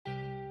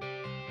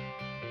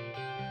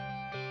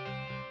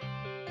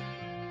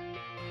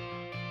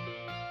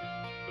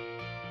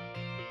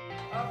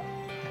Up.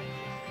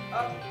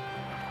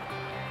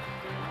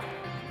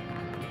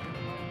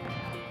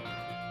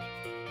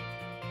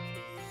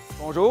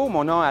 Bonjour,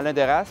 mon nom est Alain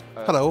Deraspe.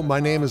 Hello, my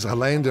name is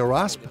Alain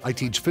Deraspe. I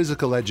teach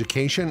physical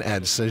education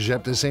at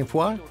Cégep de Sainte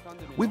Foy.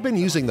 We've been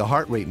using the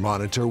heart rate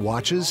monitor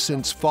watches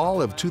since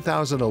fall of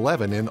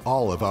 2011 in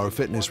all of our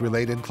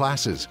fitness-related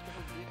classes,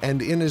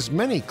 and in as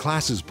many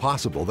classes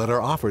possible that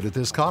are offered at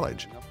this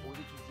college.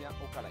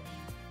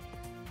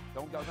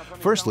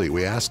 Firstly,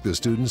 we ask the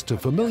students to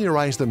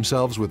familiarize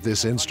themselves with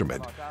this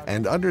instrument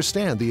and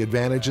understand the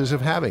advantages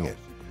of having it.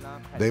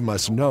 They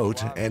must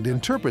note and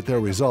interpret their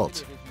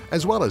results,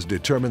 as well as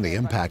determine the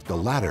impact the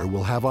latter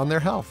will have on their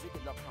health.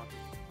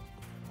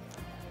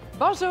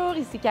 Bonjour,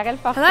 ici Carole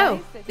Fortin. Hello,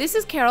 this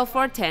is Carole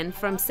Fortin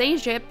from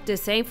Cégep de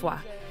Sainte Foy.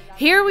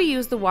 Here we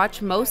use the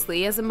watch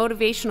mostly as a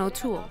motivational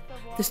tool.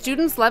 The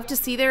students love to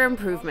see their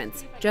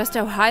improvements, just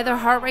how high their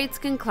heart rates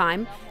can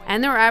climb,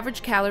 and their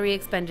average calorie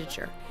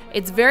expenditure.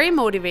 It's very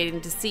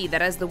motivating to see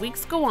that as the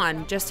weeks go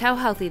on, just how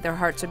healthy their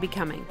hearts are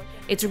becoming.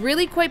 It's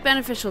really quite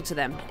beneficial to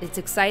them. It's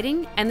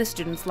exciting, and the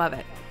students love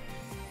it.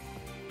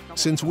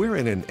 Since we're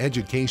in an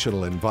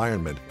educational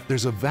environment,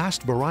 there's a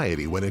vast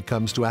variety when it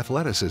comes to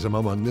athleticism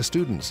among the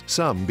students,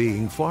 some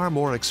being far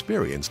more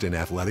experienced in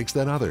athletics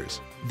than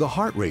others. The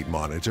heart rate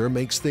monitor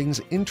makes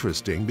things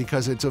interesting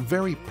because it's a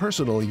very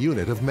personal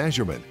unit of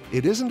measurement.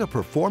 It isn't a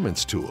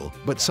performance tool,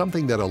 but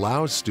something that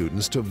allows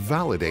students to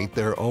validate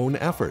their own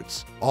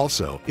efforts.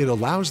 Also, it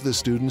allows the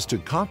students to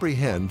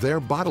comprehend their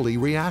bodily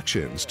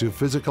reactions to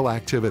physical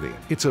activity.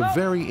 It's a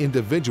very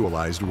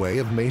individualized way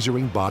of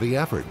measuring body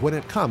effort when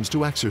it comes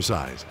to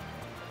exercise.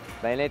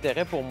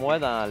 L'intérêt pour moi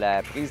dans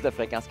la prise de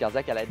fréquence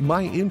cardiaque à l'aide.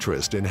 My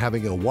interest in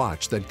having a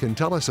watch that can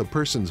tell us a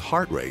person's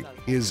heart rate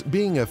is,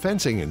 being a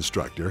fencing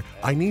instructor,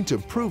 I need to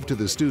prove to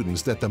the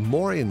students that the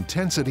more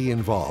intensity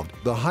involved,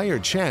 the higher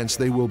chance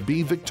they will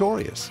be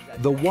victorious.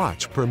 The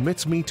watch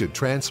permits me to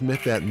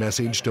transmit that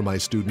message to my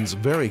students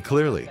very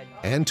clearly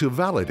and to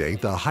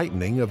validate the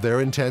heightening of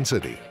their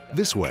intensity.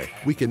 This way,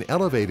 we can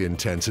elevate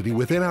intensity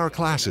within our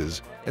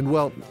classes, and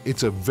well,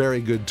 it's a very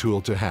good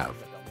tool to have.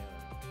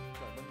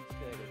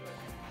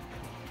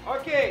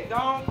 OK,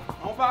 donc,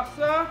 on part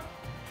ça.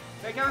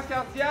 Fréquence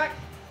cardiaque.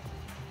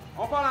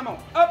 On part la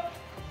montre. Hop!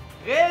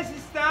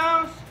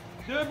 Résistance.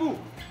 Debout.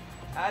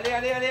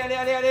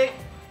 Allez.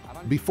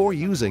 Before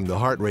using the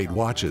heart rate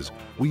watches,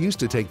 we used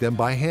to take them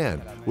by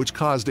hand, which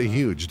caused a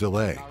huge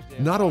delay.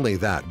 Not only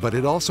that, but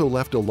it also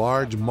left a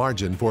large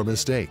margin for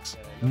mistakes.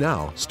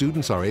 Now,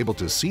 students are able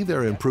to see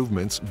their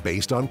improvements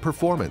based on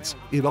performance.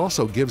 It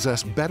also gives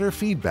us better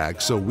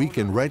feedback so we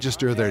can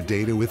register their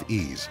data with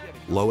ease.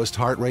 Lowest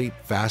heart rate,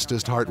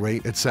 fastest heart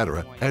rate,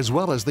 etc., as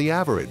well as the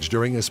average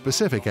during a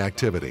specific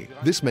activity.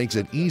 This makes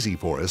it easy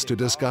for us to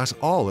discuss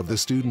all of the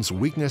students'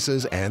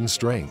 weaknesses and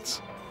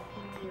strengths.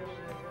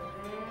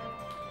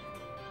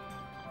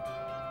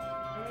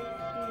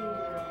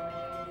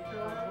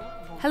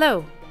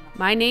 Hello,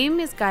 my name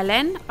is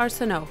Guylaine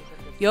Arsenault,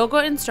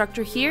 yoga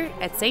instructor here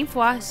at Sainte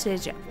Foy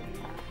Cégep.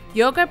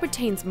 Yoga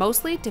pertains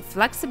mostly to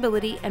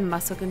flexibility and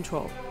muscle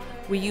control.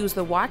 We use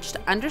the watch to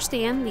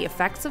understand the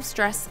effects of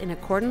stress in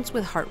accordance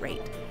with heart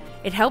rate.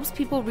 It helps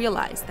people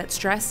realize that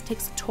stress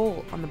takes a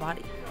toll on the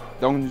body.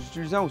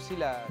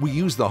 We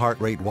use the heart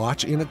rate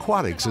watch in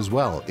aquatics as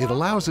well. It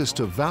allows us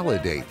to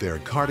validate their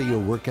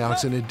cardio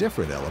workouts in a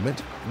different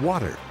element,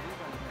 water.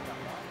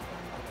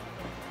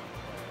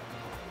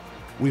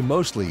 We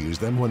mostly use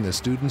them when the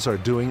students are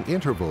doing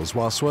intervals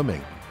while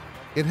swimming.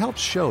 It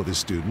helps show the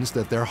students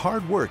that their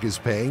hard work is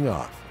paying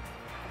off.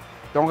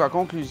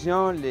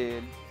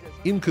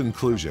 In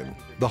conclusion,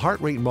 the heart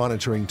rate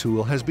monitoring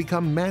tool has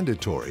become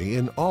mandatory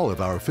in all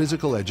of our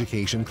physical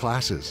education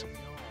classes.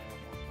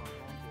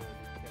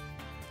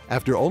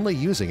 After only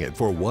using it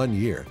for 1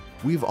 year,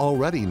 we've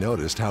already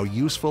noticed how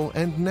useful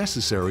and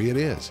necessary it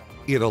is.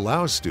 It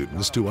allows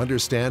students to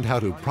understand how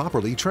to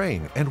properly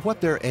train and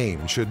what their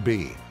aim should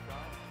be.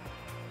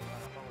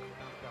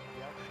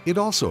 It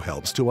also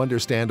helps to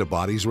understand a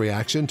body's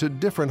reaction to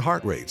different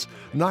heart rates.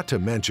 Not to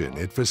mention,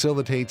 it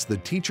facilitates the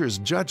teacher's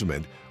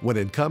judgment when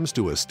it comes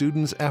to a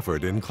student's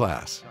effort in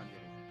class.